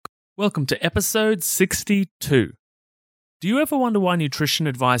Welcome to episode 62. Do you ever wonder why nutrition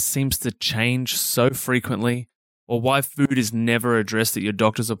advice seems to change so frequently, or why food is never addressed at your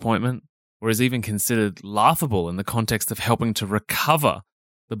doctor's appointment, or is even considered laughable in the context of helping to recover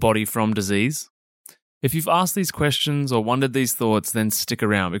the body from disease? If you've asked these questions or wondered these thoughts, then stick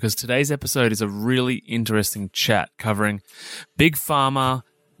around because today's episode is a really interesting chat covering big pharma,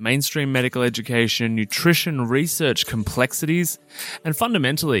 mainstream medical education, nutrition research complexities, and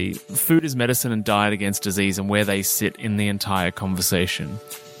fundamentally, food is medicine and diet against disease and where they sit in the entire conversation.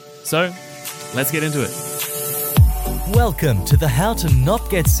 So, let's get into it. Welcome to the How to Not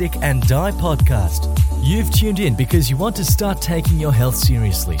Get Sick and Die podcast. You've tuned in because you want to start taking your health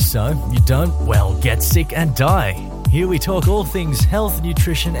seriously, so you don't, get sick and die. Here we talk all things health,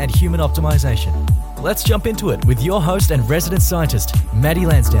 nutrition, and human optimization. Let's jump into it with your host and resident scientist, Maddie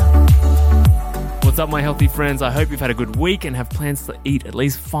Lansdowne. What's up, my healthy friends? I hope you've had a good week and have plans to eat at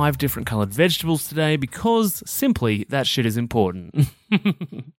least 5 different coloured vegetables today because, simply, that shit is important.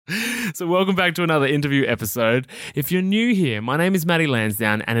 So welcome back to another interview episode. If you're new here, my name is Maddie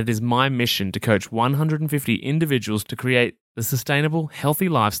Lansdowne and it is my mission to coach 150 individuals to create the sustainable, healthy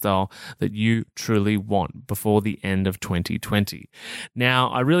lifestyle that you truly want before the end of 2020. Now,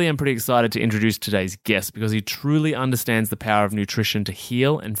 I really am pretty excited to introduce today's guest because he truly understands the power of nutrition to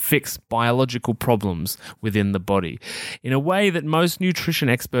heal and fix biological problems within the body in a way that most nutrition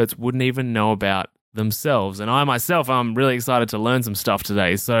experts wouldn't even know about themselves. And I myself, I'm really excited to learn some stuff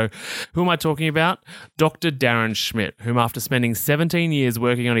today. So who am I talking about? Dr. Darren Schmidt, whom after spending 17 years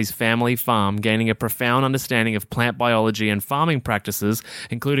working on his family farm, gaining a profound understanding of plant biology and farming practices,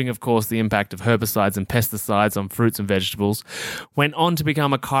 including, of course, the impact of herbicides and pesticides on fruits and vegetables, went on to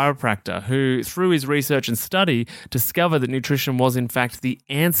become a chiropractor who, through his research and study, discovered that nutrition was in fact the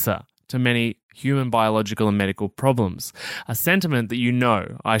answer to many human biological and medical problems, a sentiment that you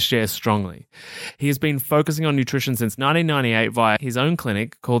know I share strongly. He has been focusing on nutrition since 1998 via his own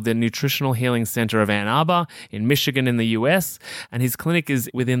clinic called the Nutritional Healing Center of Ann Arbor in Michigan in the US, and his clinic is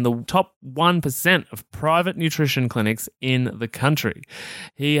within the top 1% of private nutrition clinics in the country.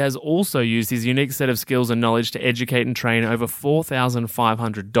 He has also used his unique set of skills and knowledge to educate and train over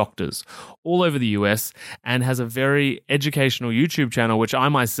 4,500 doctors all over the US and has a very educational YouTube channel, which I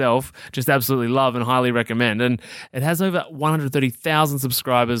myself just absolutely love and highly recommend. And it has over 130,000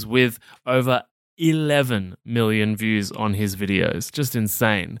 subscribers with over 11 million views on his videos. Just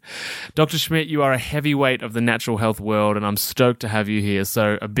insane. Dr. Schmidt, you are a heavyweight of the natural health world, and I'm stoked to have you here.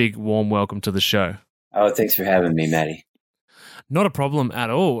 So a big warm welcome to the show. Oh, thanks for having me, Maddie. Not a problem at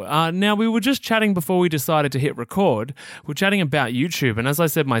all. Now, we were just chatting before we decided to hit record. We're chatting about YouTube. And as I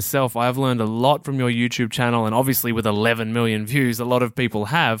said myself, I've learned a lot from your YouTube channel. And obviously with 11 million views, a lot of people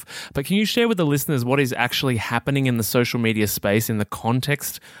have. But can you share with the listeners what is actually happening in the social media space in the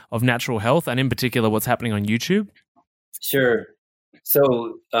context of natural health? And in particular, what's happening on YouTube? Sure.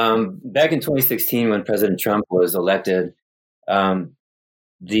 So back in 2016, when President Trump was elected,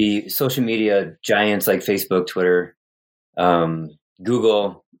 the social media giants like Facebook, Twitter,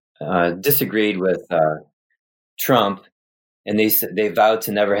 Google disagreed with Trump, and they vowed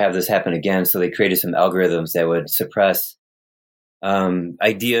to never have this happen again. So they created some algorithms that would suppress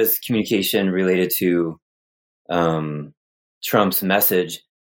ideas, communication related to Trump's message.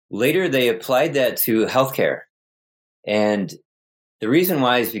 Later, they applied that to healthcare, and the reason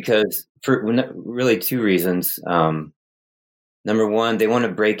why is because for really 2 reasons. Number one, they want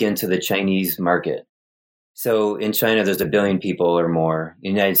to break into the Chinese market. So in China, there's 1 billion people or more.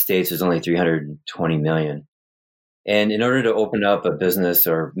 In the United States, there's only 320 million. And in order to open up a business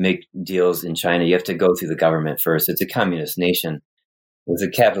or make deals in China, you have to go through the government first. It's a communist nation with a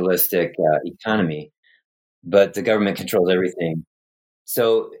capitalistic economy, but the government controls everything.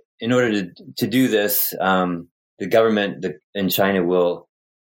 So in order to do this, the government in China will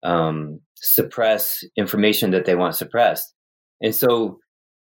suppress information that they want suppressed. And so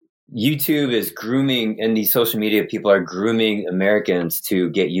YouTube is grooming, and these social media people are grooming Americans to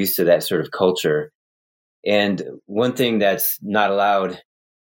get used to that sort of culture. And one thing that's not allowed,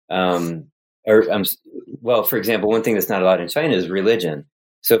 for example, one thing that's not allowed in China is religion.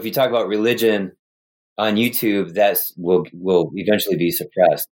 So if you talk about religion on YouTube, that will eventually be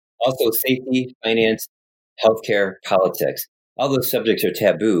suppressed. Also, safety, finance, healthcare, politics. All those subjects are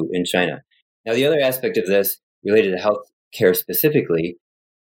taboo in China. Now, the other aspect of this related to healthcare specifically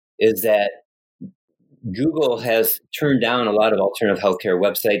is that Google has turned down a lot of alternative healthcare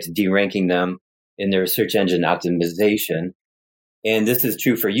websites, deranking them in their search engine optimization. And this is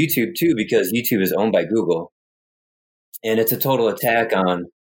true for YouTube too, because YouTube is owned by Google. And it's a total attack on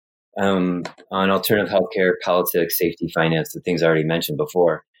alternative healthcare, politics, safety, finance, the things I already mentioned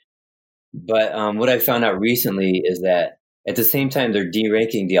before. But what I found out recently is that at the same time they're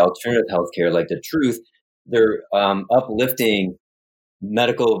de-ranking the alternative healthcare, like the truth, they're uplifting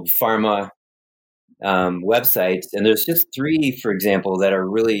medical pharma websites. And there's just 3, for example, that are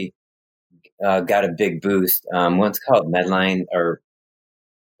really got a big boost. One's called Medline or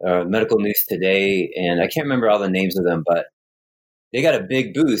Medical News Today, and I can't remember all the names of them, but they got a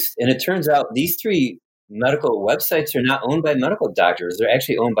big boost. And it turns out these 3 medical websites are not owned by medical doctors. They're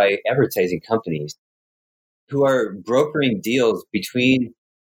actually owned by advertising companies who are brokering deals between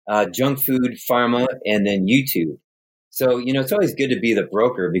junk food, pharma, and then YouTube. So, it's always good to be the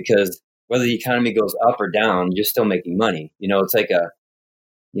broker because whether the economy goes up or down, you're still making money. It's like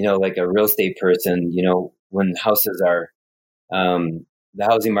like a real estate person, when houses are, the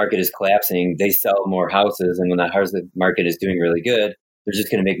housing market is collapsing, they sell more houses. And when the housing market is doing really good, they're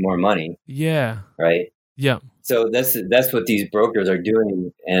just going to make more money. Yeah. Right. Yeah. So that's what these brokers are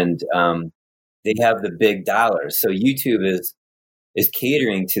doing. And they have the big dollars. So YouTube is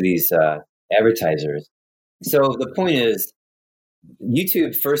catering to these advertisers. So the point is,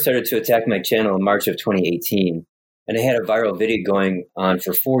 YouTube first started to attack my channel in March of 2018. And I had a viral video going on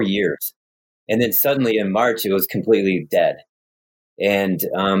for 4 years. And then suddenly in March, it was completely dead. And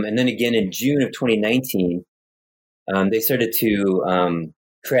then again in June of 2019, they started to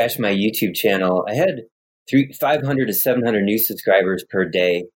crash my YouTube channel. I had 500 to 700 new subscribers per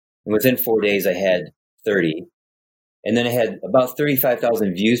day. And within 4 days, I had 30. And then I had about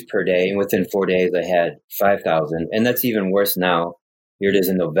 35,000 views per day. And within 4 days, I had 5,000. And that's even worse now. Here it is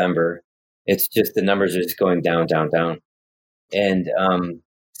in November. It's just the numbers are just going down, down, down. And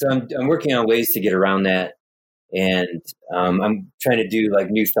so I'm working on ways to get around that. And I'm trying to do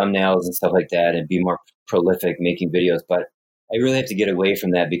like new thumbnails and stuff like that and be more prolific making videos. But I really have to get away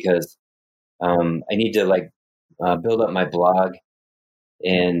from that because I need to build up my blog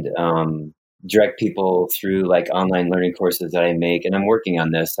and direct people through like online learning courses that I make. And I'm working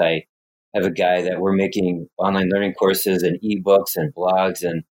on this. I have a guy that we're making online learning courses and ebooks and blogs,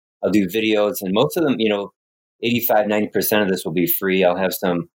 and I'll do videos, and most of them, 85, 90% of this will be free. I'll have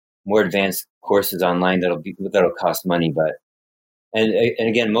some more advanced courses online that'll cost money, and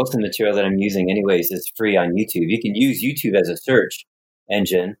again, most of the material that I'm using anyways is free on YouTube. You can use YouTube as a search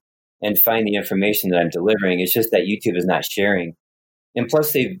engine and find the information that I'm delivering. It's just that YouTube is not sharing. And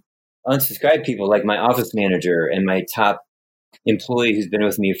plus they've unsubscribed people like my office manager and my top employee who's been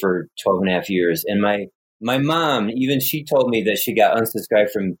with me for 12 and a half years. And my mom, even she told me that she got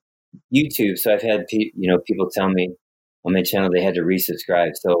unsubscribed from YouTube. So I've had, people tell me on my channel they had to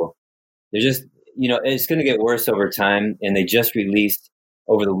resubscribe. So they're just, it's going to get worse over time. And they just released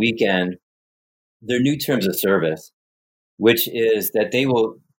over the weekend their new terms of service, which is that they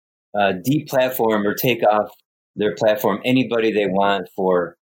will deplatform or take off their platform anybody they want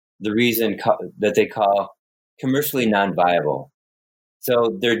for the reason that they call commercially non-viable.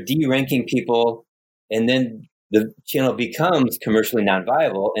 So they're de-ranking people, and then the channel becomes commercially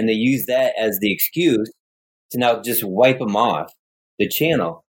non-viable, and they use that as the excuse to now just wipe them off the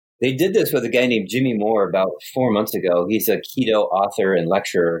channel. They did this with a guy named Jimmy Moore about 4 months ago. He's a keto author and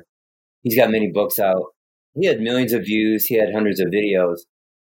lecturer. He's got many books out. He had millions of views. He had hundreds of videos.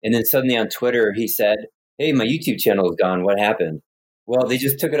 And then suddenly on Twitter, he said, "Hey, my YouTube channel is gone. What happened?" Well, they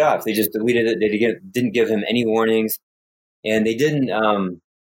just took it off. They just deleted it. They didn't give him any warnings. And they didn't,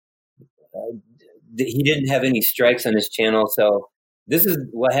 he didn't have any strikes on his channel. So this is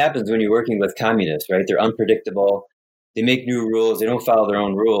what happens when you're working with communists, right? They're unpredictable. They make new rules. They don't follow their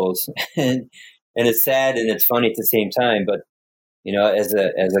own rules. And it's sad and it's funny at the same time. But, as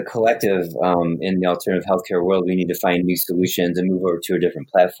a collective in the alternative healthcare world, we need to find new solutions and move over to a different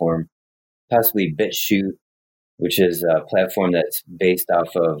platform, possibly BitChute, which is a platform that's based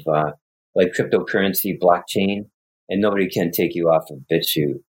off of like cryptocurrency blockchain, and nobody can take you off of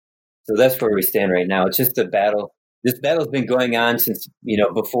BitChute. So that's where we stand right now. It's just a battle. This battle's been going on since,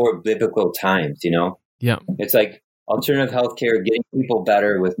 before biblical times, Yeah. It's like alternative healthcare, getting people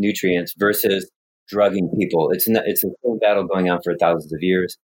better with nutrients versus drugging people. It's a same battle going on for thousands of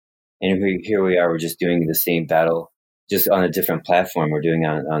years. And here we are, we're just doing the same battle, just on a different platform we're doing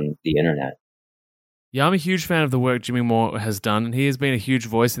on the internet. Yeah, I'm a huge fan of the work Jimmy Moore has done, and he has been a huge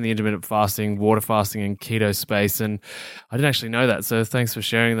voice in the intermittent fasting, water fasting, and keto space, and I didn't actually know that, so thanks for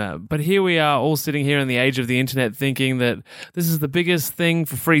sharing that. But here we are, all sitting here in the age of the internet thinking that this is the biggest thing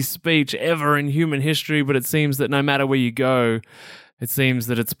for free speech ever in human history, but it seems that no matter where you go, It seems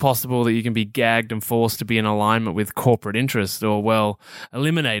that it's possible that you can be gagged and forced to be in alignment with corporate interest or, well,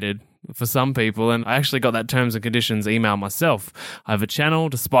 eliminated for some people. And I actually got that terms and conditions email myself. I have a channel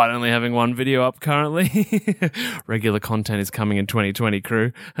despite only having one video up currently. Regular content is coming in 2020,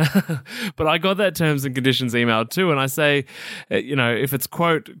 crew. But I got that terms and conditions email too. And I say, if it's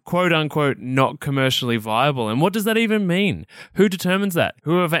quote unquote, not commercially viable. And what does that even mean? Who determines that?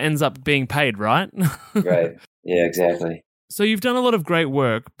 Whoever ends up being paid, right? Right. Yeah, exactly. So you've done a lot of great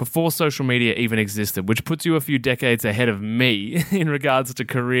work before social media even existed, which puts you a few decades ahead of me in regards to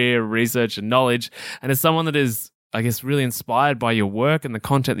career, research, and knowledge. And as someone that is, I guess, really inspired by your work and the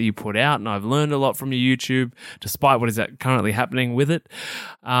content that you put out, and I've learned a lot from your YouTube, despite what is currently happening with it.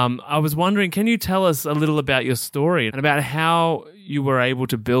 I was wondering, can you tell us a little about your story and about how you were able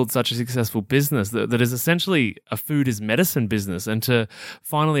to build such a successful business that is essentially a food is medicine business, and to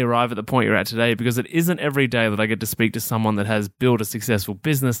finally arrive at the point you're at today? Because it isn't every day that I get to speak to someone that has built a successful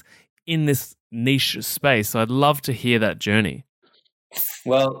business in this niche space. So I'd love to hear that journey.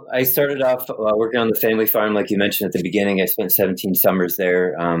 Well, I started off working on the family farm, like you mentioned at the beginning. I spent 17 summers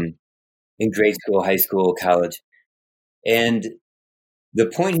there in grade school, high school, college. And the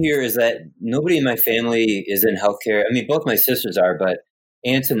point here is that nobody in my family is in healthcare. I mean, both my sisters are, but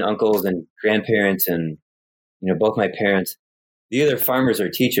aunts and uncles and grandparents and, both my parents, they're either farmers or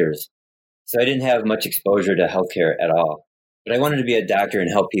teachers. So I didn't have much exposure to healthcare at all. But I wanted to be a doctor and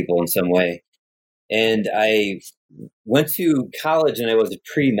help people in some way. And I went to college and I was a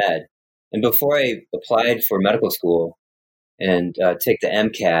pre-med. And before I applied for medical school and take the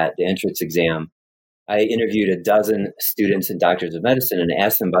MCAT, the entrance exam, I interviewed a dozen students and doctors of medicine and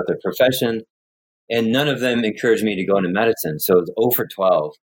asked them about their profession. And none of them encouraged me to go into medicine. So it was 0 for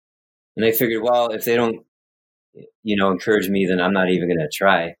 12. And I figured, well, if they don't, encourage me, then I'm not even going to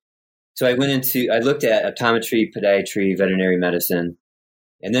try. So I looked at optometry, podiatry, veterinary medicine.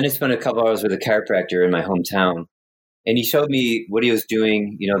 And then I spent a couple hours with a chiropractor in my hometown. And he showed me what he was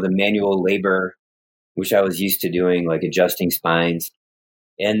doing, the manual labor, which I was used to doing, like adjusting spines.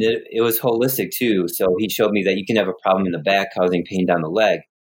 And it was holistic too. So he showed me that you can have a problem in the back causing pain down the leg.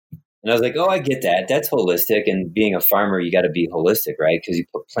 And I was like, oh, I get that. That's holistic. And being a farmer, you got to be holistic, right? Because you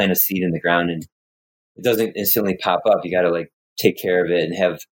plant a seed in the ground and it doesn't instantly pop up. You got to take care of it and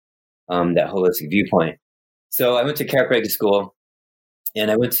have that holistic viewpoint. So I went to chiropractic school. And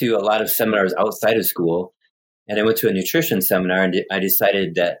I went to a lot of seminars outside of school, and I went to a nutrition seminar, and I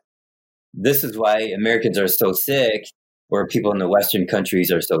decided that this is why Americans are so sick, or people in the Western countries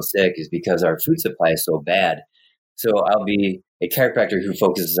are so sick, is because our food supply is so bad. So I'll be a chiropractor who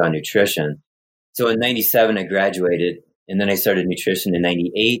focuses on nutrition. So in 97, I graduated, and then I started nutrition in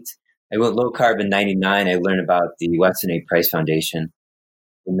 98. I went low carb in 99. I learned about the Weston A. Price Foundation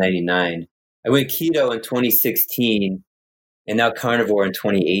in 99. I went keto in 2016. And now carnivore in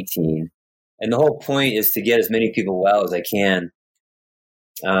 2018. And the whole point is to get as many people well as I can,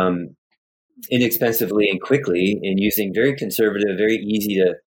 inexpensively and quickly, and using very conservative, very easy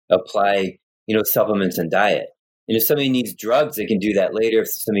to apply, supplements and diet. And if somebody needs drugs, they can do that later.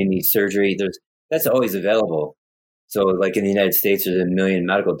 If somebody needs surgery, that's always available. So like in the United States, there's 1 million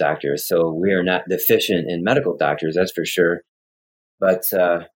medical doctors. So we are not deficient in medical doctors, that's for sure. But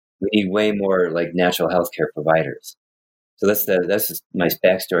we need way more like natural healthcare providers. So that's my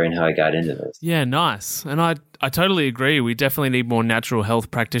backstory and how I got into this. Yeah, nice. And I totally agree. We definitely need more natural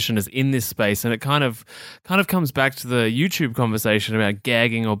health practitioners in this space. And it kind of comes back to the YouTube conversation about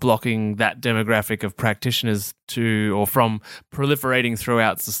gagging or blocking that demographic of practitioners from proliferating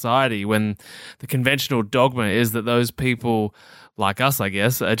throughout society, when the conventional dogma is that those people like us, I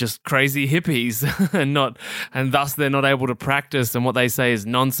guess, are just crazy hippies and thus they're not able to practice, and what they say is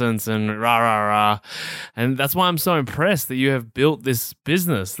nonsense and rah, rah, rah. And that's why I'm so impressed that you have built this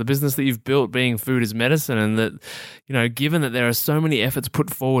business, the business that you've built being food is medicine, and that, given that there are so many efforts put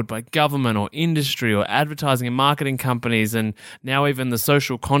forward by government or industry or advertising and marketing companies, and now even the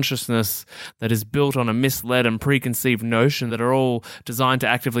social consciousness that is built on a misled and preconceived notion that are all designed to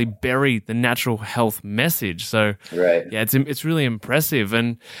actively bury the natural health message. So, right. Yeah, it's really impressive.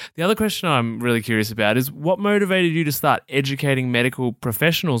 And the other question I'm really curious about is, what motivated you to start educating medical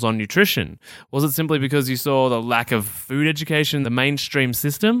professionals on nutrition? Was it simply because you saw the lack of food education in the mainstream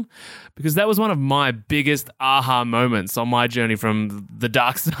system? Because that was one of my biggest aha moments on my journey from the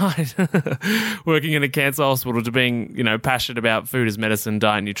dark side, working in a cancer hospital, to being, passionate about food as medicine,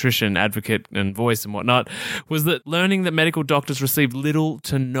 diet, nutrition, advocate and voice and whatnot, was that learning that medical doctors receive little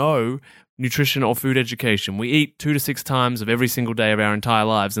to no nutrition or food education. We eat 2 to 6 times of every single day of our entire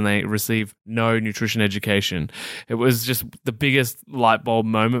lives, and they receive no nutrition education. It was just the biggest light bulb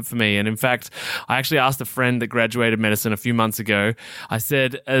moment for me. And in fact, I actually asked a friend that graduated medicine a few months ago, I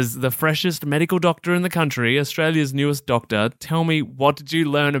said, as the freshest medical doctor in the country, Australia's newest doctor, tell me, what did you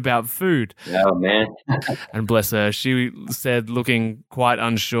learn about food? Oh, man. And bless her, she said, looking quite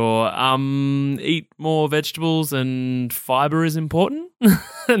unsure, eat more vegetables and fiber is important.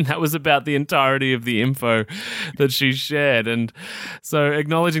 And that was about the entirety of the info that she shared. And so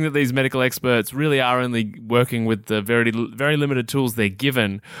acknowledging that these medical experts really are only working with the very, very limited tools they're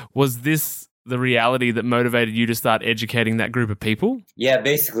given, was this the reality that motivated you to start educating that group of people? Yeah,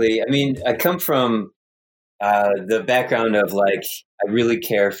 basically. I mean, I come from the background of like, I really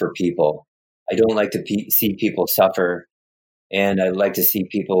care for people. I don't like to see people suffer. And I like to see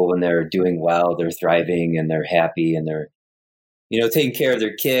people when they're doing well, they're thriving and they're happy and they're, taking care of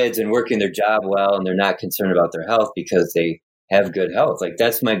their kids and working their job well, and they're not concerned about their health because they have good health. Like,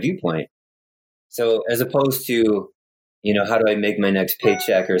 that's my viewpoint. So as opposed to, how do I make my next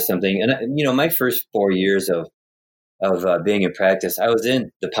paycheck or something? And, my first 4 years of being in practice, I was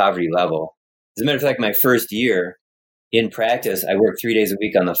in the poverty level. As a matter of fact, my first year in practice, I worked 3 days a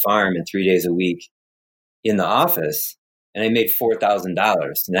week on the farm and 3 days a week in the office, and I made $4,000, and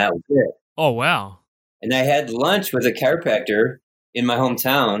that was it. Oh, wow. And I had lunch with a chiropractor in my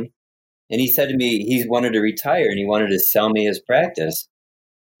hometown, and he said to me he wanted to retire and he wanted to sell me his practice.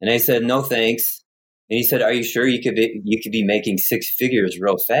 And I said, no, thanks. And he said, are you sure you could be making 6 figures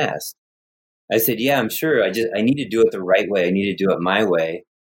real fast? I said, yeah, I'm sure. I need to do it the right way. I need to do it my way.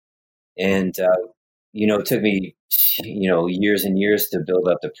 And, it took me, years and years to build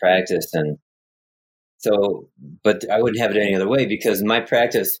up the practice. And so, but I wouldn't have it any other way, because my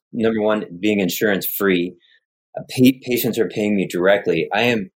practice, number one, being insurance free, patients are paying me directly. I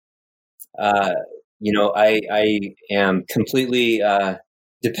am, I am completely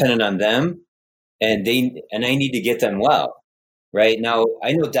dependent on them, and I need to get them well. Right now,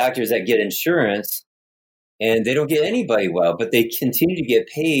 I know doctors that get insurance and they don't get anybody well, but they continue to get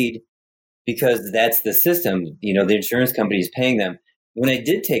paid because that's the system. The insurance company is paying them. When I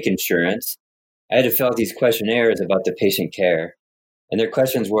did take insurance, I had to fill out these questionnaires about the patient care. And their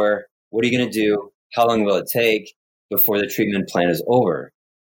questions were, what are you going to do? How long will it take before the treatment plan is over?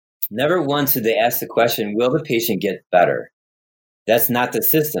 Never once did they ask the question, will the patient get better? That's not the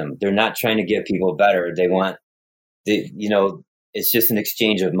system. They're not trying to get people better. It's just an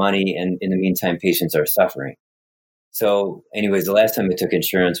exchange of money. And in the meantime, patients are suffering. So anyways, the last time I took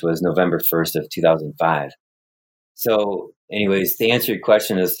insurance was November 1st of 2005. So anyways, to answer your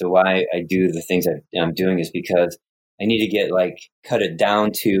question as to why I do the things I'm doing is because I need to cut it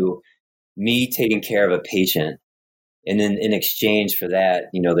down to me taking care of a patient. And then in exchange for that,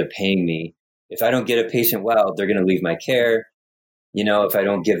 they're paying me. If I don't get a patient well, they're going to leave my care. If I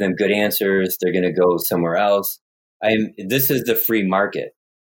don't give them good answers, they're going to go somewhere else. This is the free market.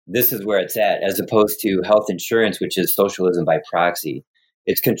 This is where it's at, as opposed to health insurance, which is socialism by proxy.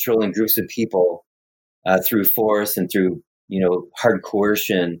 It's controlling groups of people through force and through, hard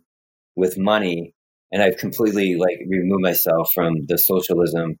coercion with money. And I've completely removed myself from the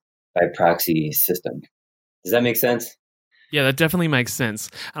socialism by proxy system. Does that make sense? Yeah, that definitely makes sense.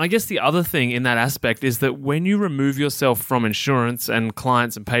 And I guess the other thing in that aspect is that when you remove yourself from insurance and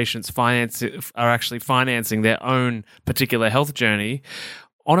clients and patients are actually financing their own particular health journey,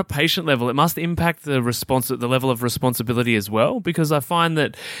 on a patient level, it must impact the level of responsibility as well, because I find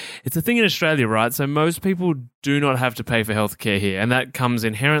that it's a thing in Australia, right? So most people do not have to pay for healthcare here, and that comes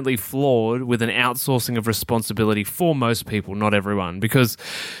inherently flawed with an outsourcing of responsibility for most people, not everyone, because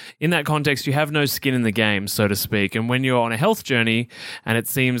in that context, you have no skin in the game, so to speak. And when you're on a health journey, and it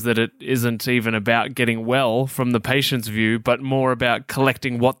seems that it isn't even about getting well from the patient's view, but more about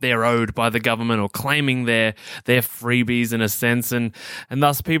collecting what they're owed by the government or claiming their freebies in a sense, and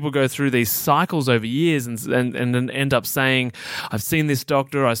thus people go through these cycles over years and then end up saying, I've seen this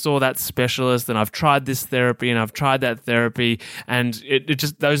doctor, I saw that specialist, and I've tried this therapy and I've tried that therapy, and it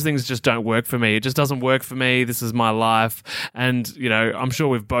just, those things just don't work for me. It just doesn't work for me. This is my life. And, I'm sure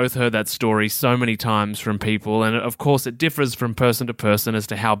we've both heard that story so many times from people. And of course, it differs from person to person as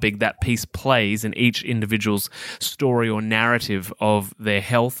to how big that piece plays in each individual's story or narrative of their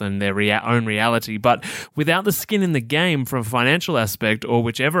health and their own reality. But without the skin in the game from a financial aspect, or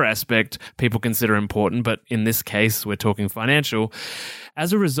whichever aspect people consider important, but in this case, we're talking financial,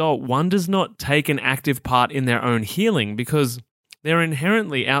 as a result, one does not take an active part in their own healing because they're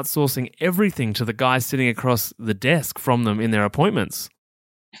inherently outsourcing everything to the guy sitting across the desk from them in their appointments.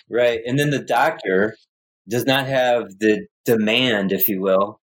 Right. And then the doctor does not have the demand, if you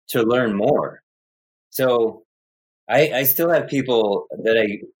will, to learn more. So I still have people that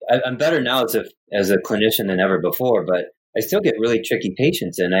I'm better now as a clinician than ever before, but I still get really tricky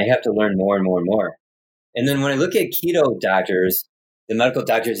patients, and I have to learn more and more and more. And then when I look at keto doctors, the medical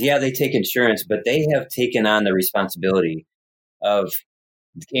doctors, yeah, they take insurance, but they have taken on the responsibility of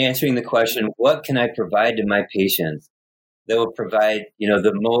answering the question, what can I provide to my patients that will provide,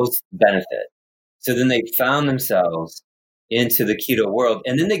 the most benefit? So then they found themselves into the keto world,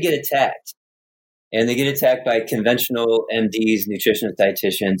 and then they get attacked. And they get attacked by conventional MDs, nutritionists,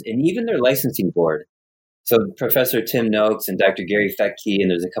 dietitians, and even their licensing board. So Professor Tim Noakes and Dr. Gary Fettke, and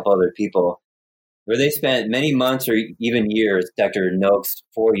there's a couple other people, where they spent many months or even years, Dr. Noakes,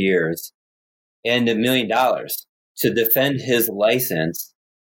 4 years, and $1 million to defend his license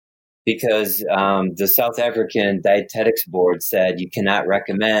because the South African Dietetics Board said you cannot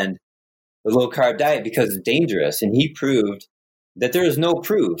recommend the low-carb diet because it's dangerous. And he proved that there is no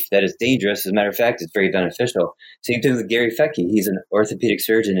proof that it's dangerous. As a matter of fact, it's very beneficial. Same thing with Gary Fettke. He's an orthopedic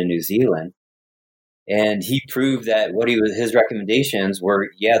surgeon in New Zealand. And he proved that his recommendations were,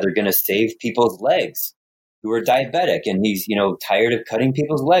 they're going to save people's legs who are diabetic. And he's, tired of cutting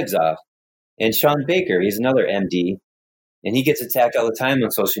people's legs off. And Sean Baker, he's another MD, and he gets attacked all the time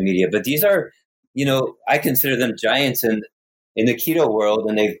on social media. But these are, I consider them giants in the keto world,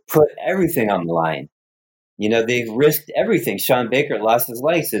 and they've put everything on the line. They've risked everything. Sean Baker lost his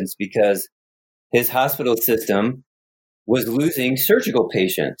license because his hospital system was losing surgical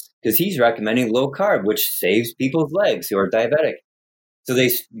patients because he's recommending low carb, which saves people's legs who are diabetic. So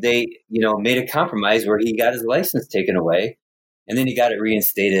they made a compromise where he got his license taken away, and then he got it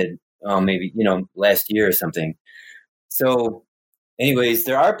reinstated maybe last year or something. So anyways,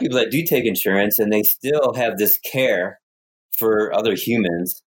 there are people that do take insurance, and they still have this care for other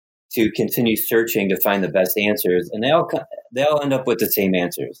humans to continue searching to find the best answers. And they all end up with the same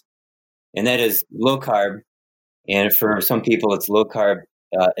answers. And that is low carb. And for some people, it's low carb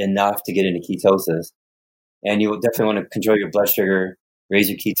enough to get into ketosis. And you will definitely want to control your blood sugar, raise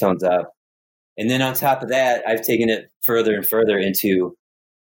your ketones up. And then on top of that, I've taken it further and further into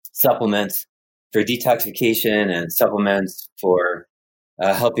supplements for detoxification and supplements for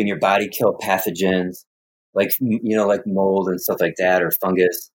helping your body kill pathogens like mold and stuff like that, or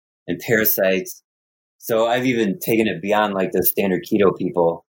fungus and parasites. So I've even taken it beyond like the standard keto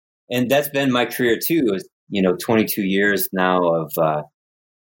people. And that's been my career too, is, 22 years now of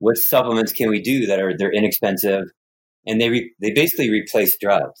what supplements can we do they're inexpensive, and they basically replace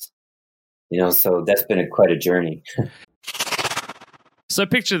drugs. So that's been quite a journey. So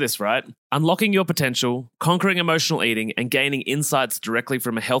picture this, right? Unlocking your potential, conquering emotional eating, and gaining insights directly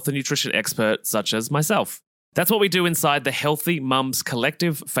from a health and nutrition expert such as myself. That's what we do inside the Healthy Mums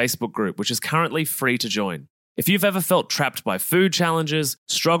Collective Facebook group, which is currently free to join. If you've ever felt trapped by food challenges,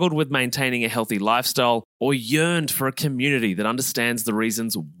 struggled with maintaining a healthy lifestyle, or yearned for a community that understands the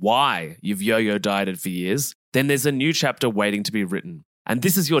reasons why you've yo-yo dieted for years, then there's a new chapter waiting to be written. And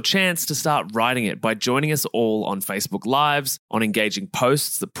this is your chance to start writing it by joining us all on Facebook Lives, on engaging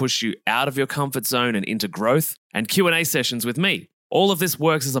posts that push you out of your comfort zone and into growth, and Q&A sessions with me. All of this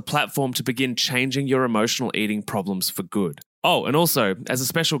works as a platform to begin changing your emotional eating problems for good. Oh, and also, as a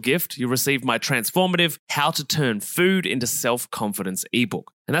special gift, you'll receive my transformative How to Turn Food into Self-Confidence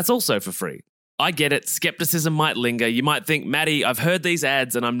ebook. And that's also for free. I get it, skepticism might linger. You might think, Maddie, I've heard these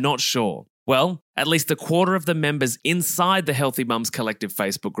ads and I'm not sure. Well, at least a quarter of the members inside the Healthy Mums Collective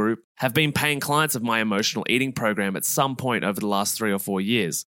Facebook group have been paying clients of my emotional eating program at some point over the last 3 or 4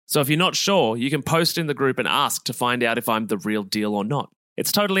 years. So if you're not sure, you can post in the group and ask to find out if I'm the real deal or not.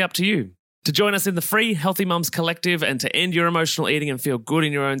 It's totally up to you. To join us in the free Healthy Mums Collective and to end your emotional eating and feel good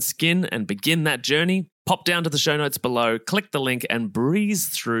in your own skin and begin that journey, pop down to the show notes below, click the link and breeze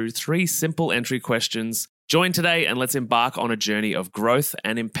through 3 simple entry questions. Join today and let's embark on a journey of growth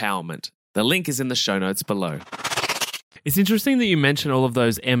and empowerment. The link is in the show notes below. It's interesting that you mention all of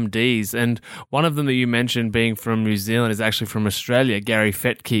those MDs, and one of them that you mentioned being from New Zealand is actually from Australia, Gary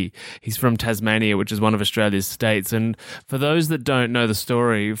Fettke. He's from Tasmania, which is one of Australia's states. And for those that don't know the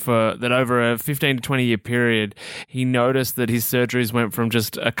story, for that over a 15 to 20 year period, he noticed that his surgeries went from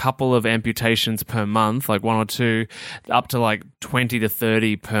just a couple of amputations per month, like 1 or 2, up to like 20 to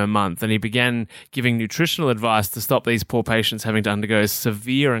 30 per month. And he began giving nutritional advice to stop these poor patients having to undergo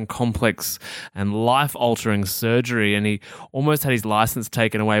severe and complex and life-altering surgery. and he almost had his license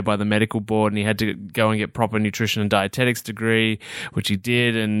taken away by the medical board, and he had to go and get proper nutrition and dietetics degree, which he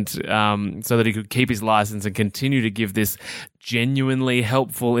did, and so that he could keep his license and continue to give this genuinely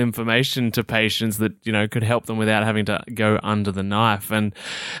helpful information to patients that, you know, could help them without having to go under the knife. And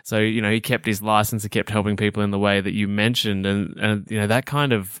so, you know, he kept his license, he kept helping people in the way that you mentioned, and you know, that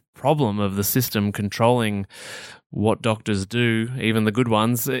kind of problem of the system controlling what doctors do, even the good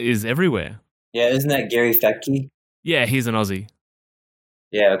ones, is everywhere. Yeah, isn't that Gary Fettke? Yeah, he's an Aussie.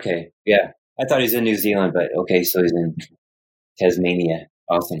 Yeah, okay. Yeah, I thought he was in New Zealand, but okay, so he's in Tasmania.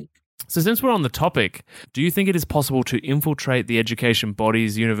 Awesome. So since we're on the topic, do you think it is possible to infiltrate the education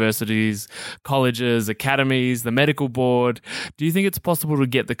bodies, universities, colleges, academies, the medical board? Do you think it's possible to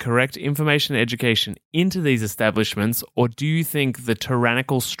get the correct information and education into these establishments, or do you think the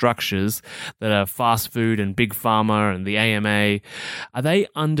tyrannical structures that are fast food and big pharma and the AMA, are they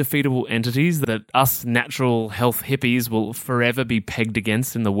undefeatable entities that us natural health hippies will forever be pegged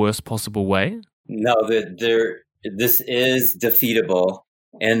against in the worst possible way? No, this is defeatable.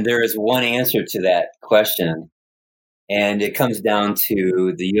 And there is one answer to that question, and it comes down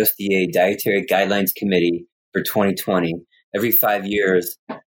to the USDA Dietary Guidelines Committee for 2020. Every 5 years,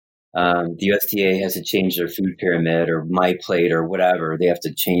 the USDA has to change their food pyramid or My Plate or whatever. They have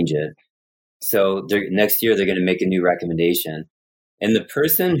to change it. So next year, they're going to make a new recommendation. And the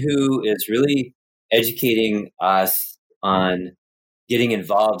person who is really educating us on getting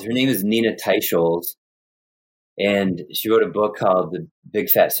involved, her name is Nina Teicholz. And she wrote a book called The Big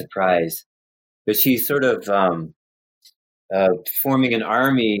Fat Surprise. But she's sort of forming an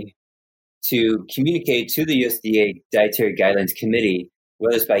army to communicate to the USDA Dietary Guidelines Committee,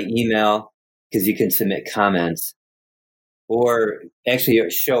 whether it's by email, because you can submit comments, or actually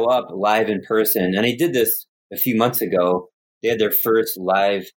show up live in person. And I did this a few months ago. They had their first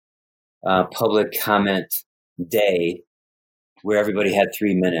live public comment day, where everybody had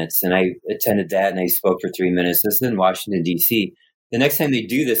 3 minutes. And I attended that and I spoke for 3 minutes. This is in Washington, D.C. The next time they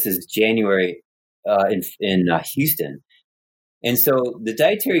do this is January in Houston. And so the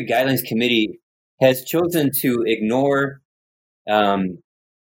Dietary Guidelines Committee has chosen to ignore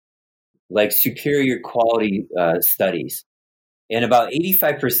like superior quality studies. And about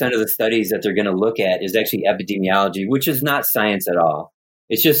 85% of the studies that they're going to look at is actually epidemiology, which is not science at all.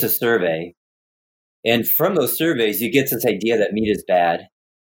 It's just a survey. And from those surveys, you get this idea that meat is bad,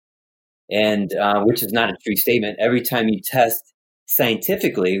 and which is not a true statement. Every time you test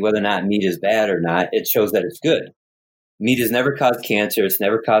scientifically whether or not meat is bad or not, it shows that it's good. Meat has never caused cancer. It's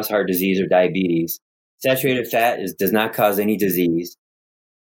never caused heart disease or diabetes. Saturated fat does not cause any disease.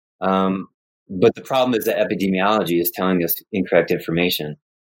 But the problem is that epidemiology is telling us incorrect information.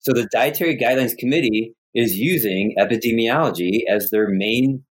 So the Dietary Guidelines Committee is using epidemiology as their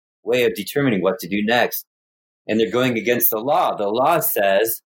main way of determining what to do next. And they're going against the law. The law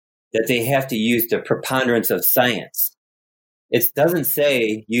says that they have to use the preponderance of science. It doesn't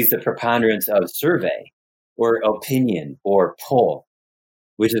say use the preponderance of survey or opinion or poll,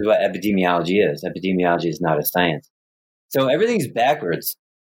 which is what epidemiology is. Epidemiology is not a science. So everything's backwards.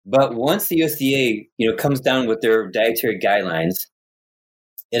 But once the USDA, comes down with their dietary guidelines,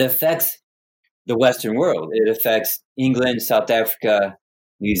 it affects the Western world. It affects England, South Africa,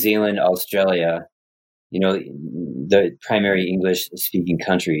 New Zealand, Australia, the primary English-speaking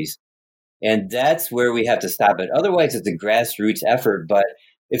countries. And that's where we have to stop it. Otherwise, it's a grassroots effort. But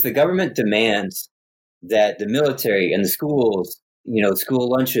if the government demands that the military and the schools, school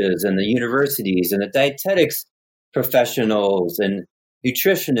lunches and the universities and the dietetics professionals and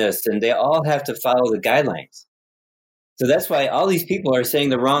nutritionists, and they all have to follow the guidelines. So that's why all these people are saying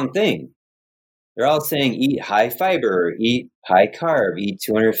the wrong thing. They're all saying eat high fiber, eat high carb, eat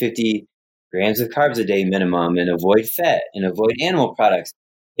 250 grams of carbs a day minimum, and avoid fat and avoid animal products.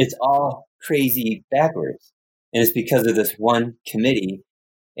 It's all crazy backwards. And it's because of this one committee.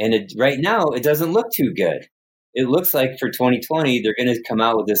 And right now, it doesn't look too good. It looks like for 2020, they're going to come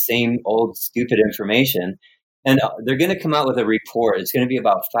out with the same old stupid information. And they're going to come out with a report. It's going to be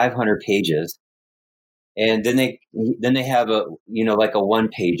about 500 pages. And then they have a one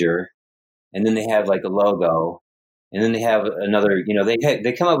pager. And then they have like a logo, and then they have another,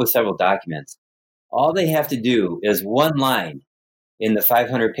 they come up with several documents. All they have to do is one line in the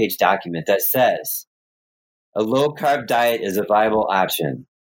 500-page document that says, a low-carb diet is a viable option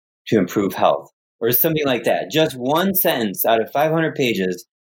to improve health, or something like that. Just one sentence out of 500 pages,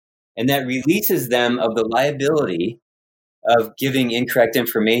 and that releases them of the liability of giving incorrect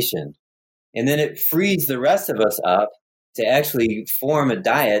information. And then it frees the rest of us up to actually form a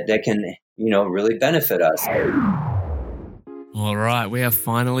diet that can really benefit us. All right, we are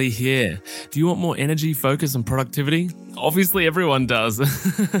finally here. Do you want more energy, focus, and productivity? Obviously, everyone does.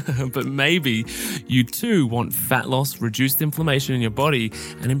 But maybe you too want fat loss, reduced inflammation in your body,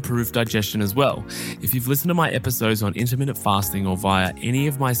 and improved digestion as well. If you've listened to my episodes on intermittent fasting or via any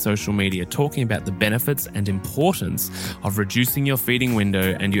of my social media talking about the benefits and importance of reducing your feeding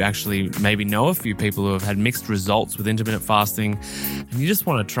window, and you actually maybe know a few people who have had mixed results with intermittent fasting, and you just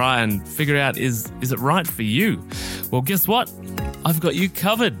want to try and figure out, is it right for you? Well, guess what? I've got you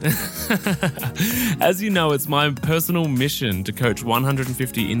covered. As you know, it's my personal mission to coach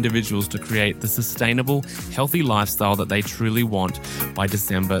 150 individuals to create the sustainable, healthy lifestyle that they truly want by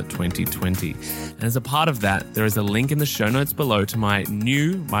December 2020. And as a part of that, there is a link in the show notes below to my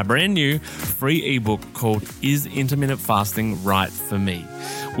brand new free ebook called Is Intermittent Fasting Right for Me?,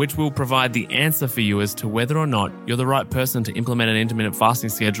 which will provide the answer for you as to whether or not you're the right person to implement an intermittent fasting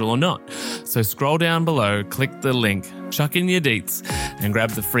schedule or not. So scroll down below, click the link, chuck in your deets, and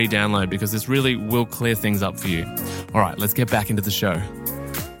grab the free download, because this really will clear things up for you. All right, let's get back into the show.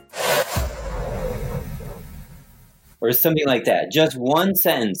 Or something like that. Just one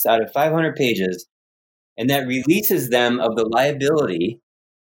sentence out of 500 pages, and that releases them of the liability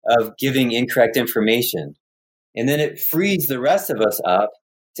of giving incorrect information. And then it frees the rest of us up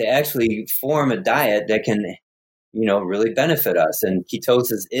to actually form a diet that can, really benefit us. And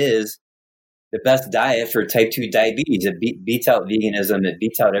ketosis is the best diet for type 2 diabetes. It beats out veganism. It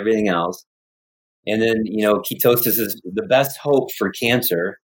beats out everything else. And then, ketosis is the best hope for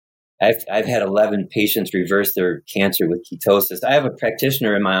cancer. I've had 11 patients reverse their cancer with ketosis. I have a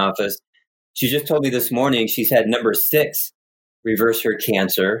practitioner in my office. She just told me this morning she's had number 6 reverse her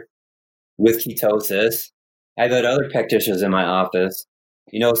cancer with ketosis. I've had other practitioners in my office,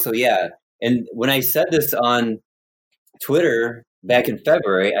 so yeah. And when I said this on Twitter back in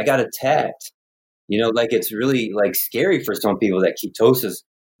February, I got attacked. It's really scary for some people that ketosis,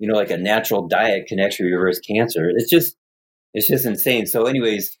 a natural diet can actually reverse cancer. It's just insane. So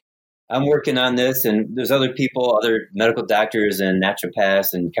anyways, I'm working on this, and there's other people, other medical doctors and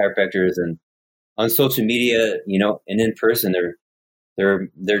naturopaths and chiropractors, and on social media, and in person,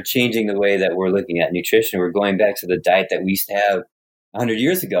 they're changing the way that we're looking at nutrition. We're going back to the diet that we used to have 100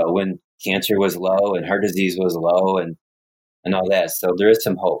 years ago when cancer was low and heart disease was low and all that. So there is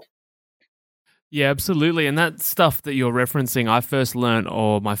some hope. Yeah, absolutely. And that stuff that you're referencing, I first learned,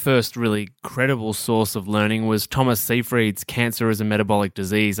 or my first really credible source of learning was Thomas Seyfried's Cancer as a Metabolic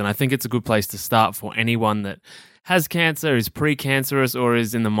Disease. And I think it's a good place to start for anyone that has cancer, is precancerous, or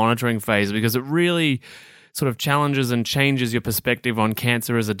is in the monitoring phase, because it really sort of challenges and changes your perspective on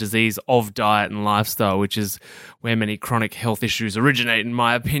cancer as a disease of diet and lifestyle, which is where many chronic health issues originate, in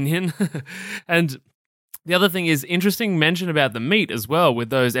my opinion. And the other thing is interesting mention about the meat as well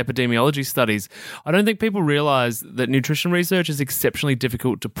with those epidemiology studies. I don't think people realize that nutrition research is exceptionally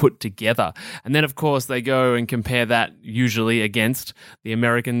difficult to put together. And then, of course, they go and compare that usually against the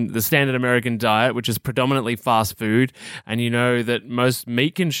standard American diet, which is predominantly fast food. And you know that most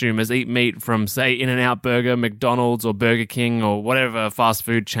meat consumers eat meat from, say, In-N-Out Burger, McDonald's, or Burger King, or whatever fast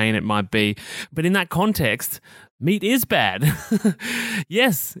food chain it might be. But in that context, meat is bad.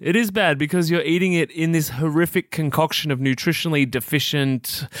 Yes, it is bad because you're eating it in this horrific concoction of nutritionally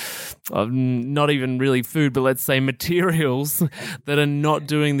deficient, not even really food, but let's say materials that are not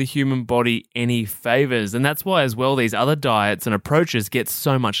doing the human body any favors. And that's why as well these other diets and approaches get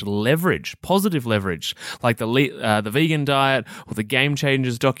so much leverage, positive leverage, like the vegan diet or the Game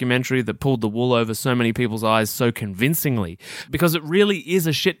Changers documentary that pulled the wool over so many people's eyes so convincingly, because it really is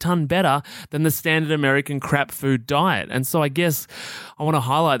a shit ton better than the standard American crap food diet. And so I guess I want to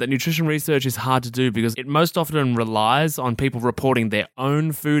highlight that nutrition research is hard to do because it most often relies on people reporting their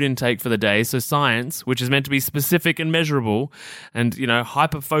own food intake for the day. So science, which is meant to be specific and measurable and,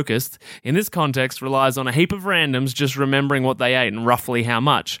 hyper-focused, in this context relies on a heap of randoms just remembering what they ate and roughly how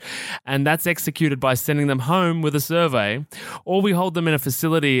much. And that's executed by sending them home with a survey, or we hold them in a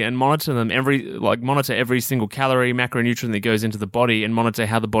facility and monitor them monitor every single calorie, macronutrient that goes into the body and monitor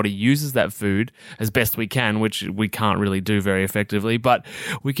how the body uses that food as best we can, which we can't really do very effectively, but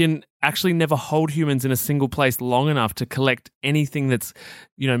we can actually never hold humans in a single place long enough to collect anything that's,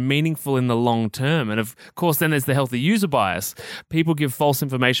 meaningful in the long term. And of course, then there's the healthy user bias. People give false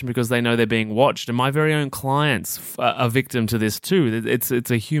information because they know they're being watched. And my very own clients are victim to this too.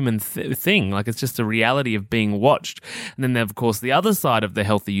 It's a human thing. Like, it's just a reality of being watched. And then, of course, the other side of the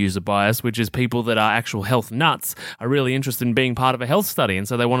healthy user bias, which is people that are actual health nuts, are really interested in being part of a health study. And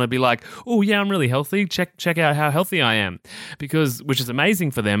so they want to be like, oh yeah, I'm really healthy. Check out how healthy I am, which is amazing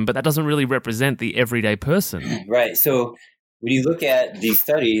for them, but that doesn't really represent the everyday person. Right. So when you look at these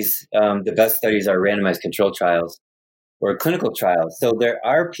studies, the best studies are randomized control trials. or clinical trials. So there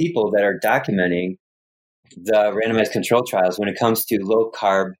are people that are documenting the randomized control trials when it comes to low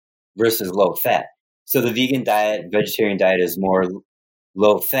carb versus low fat. So the vegan diet, vegetarian diet is more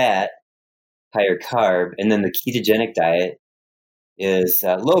low fat, higher carb, and then the ketogenic diet is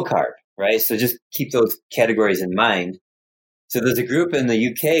low carb, right? So just keep those categories in mind. So there's a group in the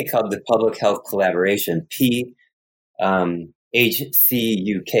UK called the Public Health Collaboration,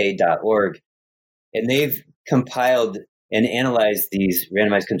 phcuk.org, and they've compiled and analyzed these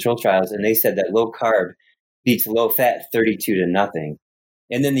randomized control trials, and they said that low carb beats low fat 32-0.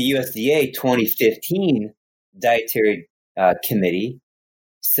 And then the USDA 2015 dietary committee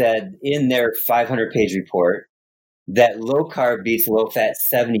said in their 500-page report that low carb beats low fat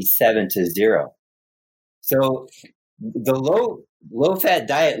 77-0. So the low fat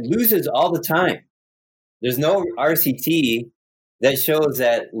diet loses all the time. There's no RCT that shows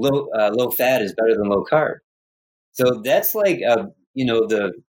that low fat is better than low carb. So that's like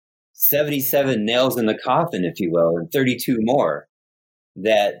the 77 nails in the coffin, if you will, and 32 more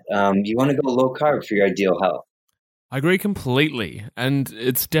that you want to go low carb for your ideal health. I agree completely. And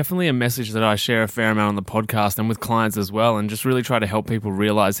it's definitely a message that I share a fair amount on the podcast and with clients as well, and just really try to help people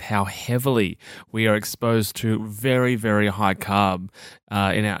realize how heavily we are exposed to very, very high carb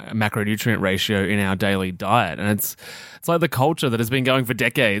in our macronutrient ratio in our daily diet. And it's like the culture that has been going for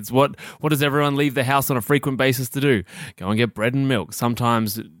decades. What does everyone leave the house on a frequent basis to do? Go and get bread and milk.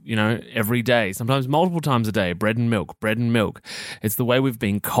 Sometimes, every day, sometimes multiple times a day, bread and milk. It's the way we've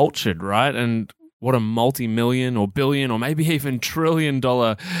been cultured, right? And what a multi-million or billion or maybe even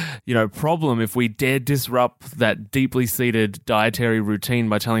trillion-dollar, problem if we dare disrupt that deeply seated dietary routine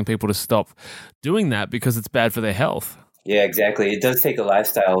by telling people to stop doing that because it's bad for their health. Yeah, exactly. It does take a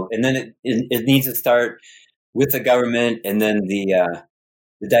lifestyle, and then it needs to start with the government, and then the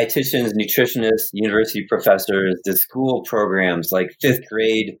dietitians, nutritionists, university professors, the school programs like 5th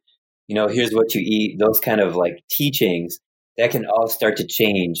grade. Here's what you eat. Those kind of like teachings that can all start to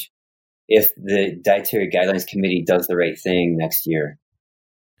change if the Dietary Guidelines Committee does the right thing next year.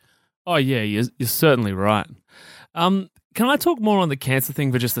 Oh, yeah, you're certainly right. Can I talk more on the cancer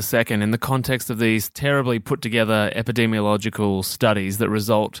thing for just a second in the context of these terribly put together epidemiological studies that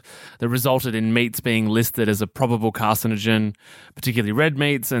resulted in meats being listed as a probable carcinogen, particularly red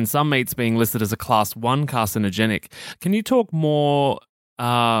meats, and some meats being listed as a class 1 carcinogenic? Can you talk more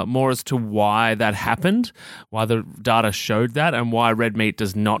as to why that happened, why the data showed that, and why red meat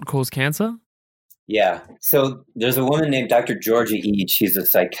does not cause cancer? Yeah. So there's a woman named Dr. Georgia Eade. She's a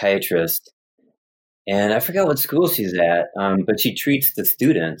psychiatrist. And I forgot what school she's at, but she treats the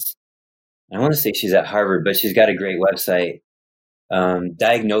students. I want to say she's at Harvard, but she's got a great website,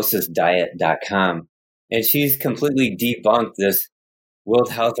 diagnosisdiet.com. And she's completely debunked this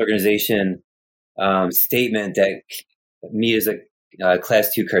World Health Organization statement that meat is a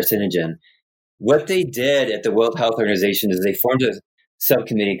class 2 carcinogen. What they did at the World Health Organization is they formed a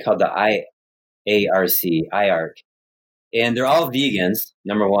subcommittee called the IARC, and they're all vegans,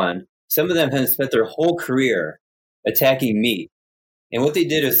 number one. Some of them have spent their whole career attacking meat. And what they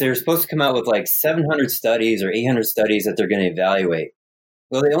did is they were supposed to come out with like 700 studies or 800 studies that they're going to evaluate.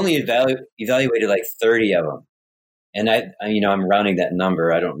 Well, they only evaluated like 30 of them. And I'm rounding that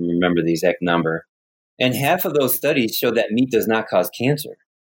number. I don't remember the exact number. And half of those studies showed that meat does not cause cancer.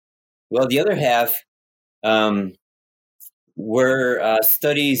 Well, the other half were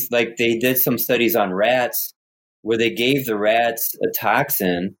studies, like they did some studies on rats where they gave the rats a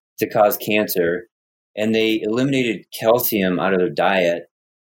toxin to cause cancer, and they eliminated calcium out of their diet,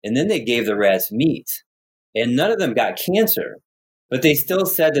 and then they gave the rats meat, and none of them got cancer, but they still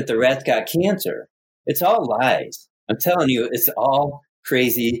said that the rats got cancer. It's all lies. I'm telling you, it's all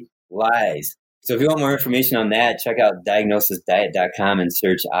crazy lies. So if you want more information on that, check out diagnosisdiet.com and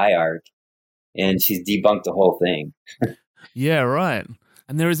search IARC, and she's debunked the whole thing. Yeah, right.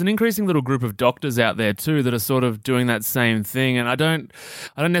 And there is an increasing little group of doctors out there too that are sort of doing that same thing. And I don't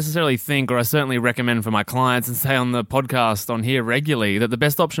necessarily think, or I certainly recommend for my clients and say on the podcast on here regularly, that the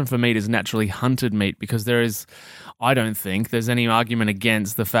best option for meat is naturally hunted meat, because I don't think there's any argument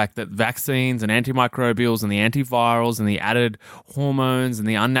against the fact that vaccines and antimicrobials and the antivirals and the added hormones and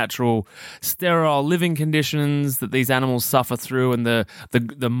the unnatural sterile living conditions that these animals suffer through, and the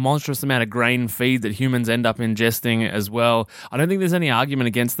monstrous amount of grain feed that humans end up ingesting as well. I don't think there's any argument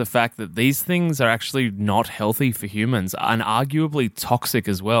against the fact that these things are actually not healthy for humans and arguably toxic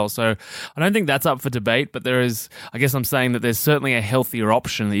as well. So I don't think that's up for debate, but I guess I'm saying that there's certainly a healthier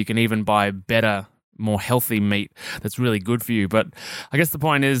option that you can even buy better, more healthy meat that's really good for you. But I guess the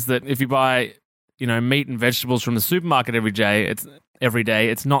point is that if you buy, meat and vegetables from the supermarket every day, it's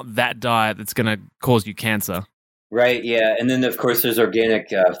not that diet that's going to cause you cancer. Right, yeah. And then, of course, there's organic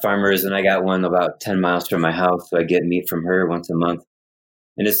farmers, and I got one about 10 miles from my house, so I get meat from her once a month.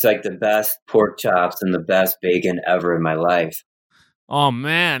 And it's like the best pork chops and the best bacon ever in my life. Oh,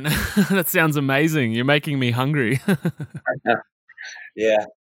 man. That sounds amazing. You're making me hungry. Yeah.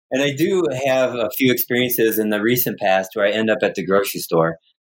 And I do have a few experiences in the recent past where I end up at the grocery store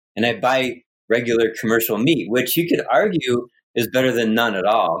and I buy regular commercial meat, which you could argue is better than none at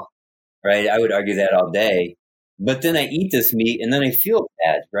all, right? I would argue that all day. But then I eat this meat and then I feel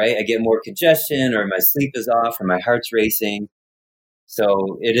bad, right? I get more congestion or my sleep is off or my heart's racing.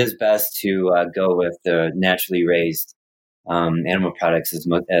 So it is best to go with the naturally raised animal products as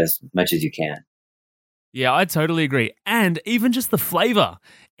much as you can. Yeah, I totally agree. And even just the flavor.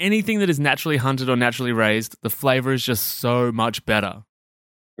 Anything that is naturally hunted or naturally raised, the flavor is just so much better.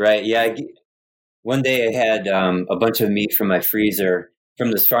 Right. Yeah. One day I had a bunch of meat from my freezer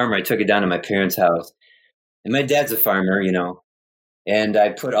from this farmer. I took it down to my parents' house. And my dad's a farmer, and I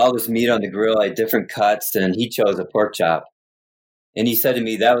put all this meat on the grill at different cuts, and he chose a pork chop. And he said to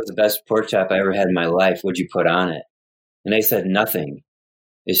me, that was the best pork chop I ever had in my life. What'd you put on it? And I said, nothing.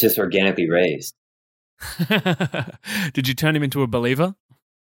 It's just organically raised. Did you turn him into a believer?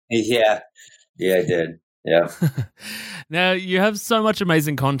 Yeah, I did. Yeah. Now, you have so much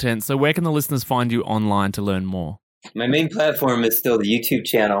amazing content. So where can the listeners find you online to learn more? My main platform is still the YouTube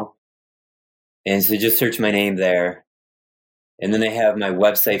channel. And so just search my name there. And then I have my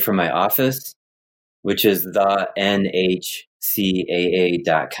website for my office, which is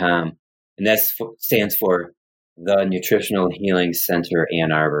thenhcaa.com. And that stands for the Nutritional Healing Center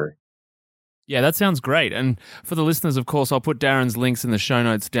Ann Arbor. Yeah, that sounds great. And for the listeners, of course, I'll put Darren's links in the show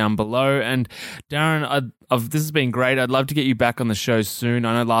notes down below. And Darren, this has been great. I'd love to get you back on the show soon.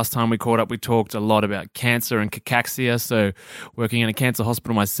 I know last time we caught up, we talked a lot about cancer and cachexia. So working in a cancer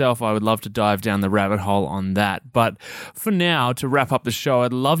hospital myself, I would love to dive down the rabbit hole on that. But for now, to wrap up the show,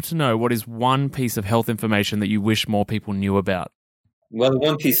 I'd love to know what is one piece of health information that you wish more people knew about? Well, the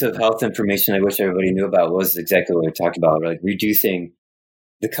one piece of health information I wish everybody knew about was exactly what we talked about, like reducing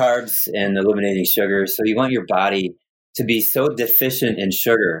the carbs and eliminating sugar. So you want your body to be so deficient in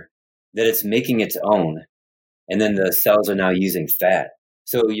sugar that it's making its own. And then the cells are now using fat.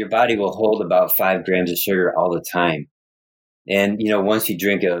 So your body will hold about 5 grams of sugar all the time. And, once you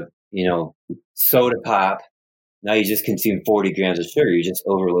drink a, soda pop, now you just consume 40 grams of sugar. You just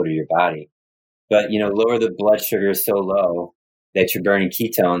overloaded your body. But, lower the blood sugar so low that you're burning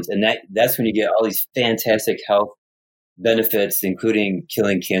ketones. And that's when you get all these fantastic health benefits, including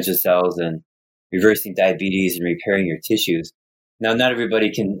killing cancer cells and reversing diabetes and repairing your tissues. Now, not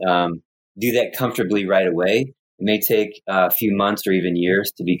everybody can do that comfortably right away. It may take a few months or even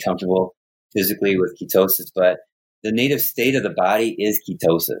years to be comfortable physically with ketosis, but the native state of the body is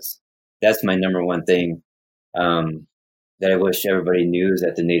ketosis. That's my number one thing that I wish everybody knew, is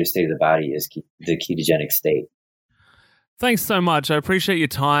that the native state of the body is the ketogenic state. Thanks so much. I appreciate your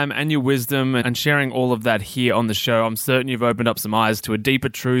time and your wisdom and sharing all of that here on the show. I'm certain you've opened up some eyes to a deeper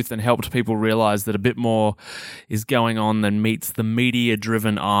truth and helped people realize that a bit more is going on than meets the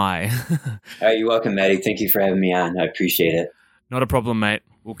media-driven eye. All right, you're welcome, Maddie. Thank you for having me on. I appreciate it. Not a problem, mate.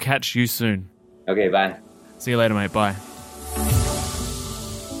 We'll catch you soon. Okay, bye. See you later, mate. Bye.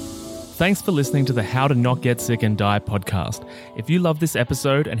 Thanks for listening to the How to Not Get Sick and Die podcast. If you love this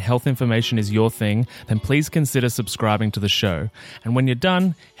episode and health information is your thing, then please consider subscribing to the show. And when you're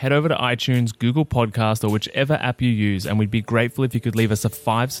done, head over to iTunes, Google Podcast, or whichever app you use, and we'd be grateful if you could leave us a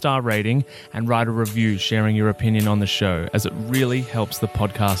 5-star rating and write a review sharing your opinion on the show, as it really helps the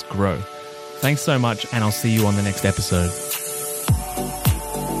podcast grow. Thanks so much, and I'll see you on the next episode.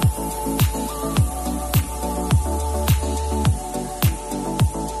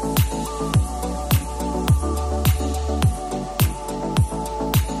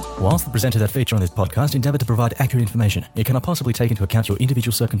 Whilst the presenter that feature on this podcast endeavour to provide accurate information, it cannot possibly take into account your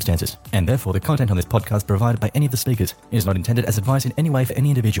individual circumstances, and therefore the content on this podcast provided by any of the speakers is not intended as advice in any way for any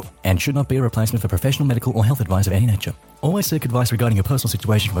individual, and should not be a replacement for professional medical or health advice of any nature. Always seek advice regarding your personal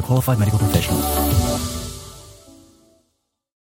situation from a qualified medical professional.